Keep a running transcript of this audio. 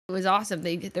was awesome.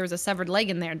 There was a severed leg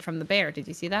in there from the bear. Did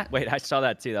you see that? Wait, I saw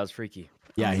that too. That was freaky.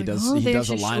 Yeah, he does. Oh, he they does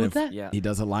a actually line showed of that? Yeah. he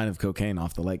does a line of cocaine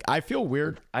off the leg. I feel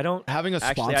weird. I don't having a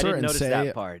actually. sponsor I didn't and notice say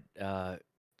that part.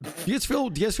 Do you guys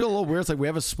feel a little weird? It's like we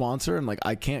have a sponsor and like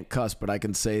I can't cuss, but I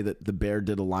can say that the bear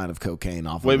did a line of cocaine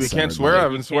off. Wait, of we can't swear.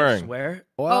 I've been swearing. Swear?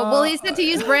 Well, he said to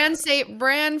use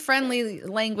brand-friendly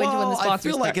language when the sponsor. I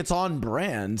feel like it's on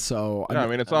brand, so I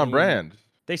mean it's on brand.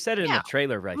 They said it in the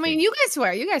trailer, right? I mean, you guys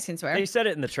swear. You guys can swear. They said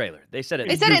it in the trailer. They said it.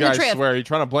 They said it in the trailer. Swear? Are you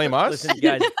trying to blame us? Listen,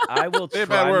 guys, I will Say a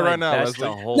try bad word my right now, best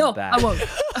Leslie. to hold back. I won't.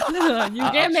 You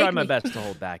I'll can't try make my me. best to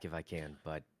hold back if I can,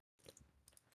 but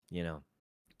you know.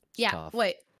 Yeah. Tough.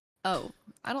 Wait. Oh,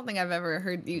 I don't think I've ever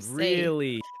heard you say.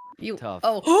 Really You. tough.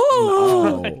 Oh.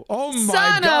 Oh my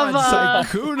Son God, of a-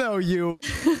 Sykkuno, you.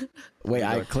 Wait,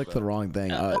 I clicked the wrong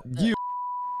thing. You.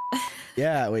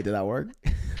 Yeah. Wait, did that work?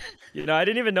 You know, I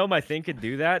didn't even know my thing could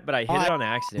do that, but I hit it on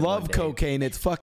accident. Love one day. cocaine. It's fucking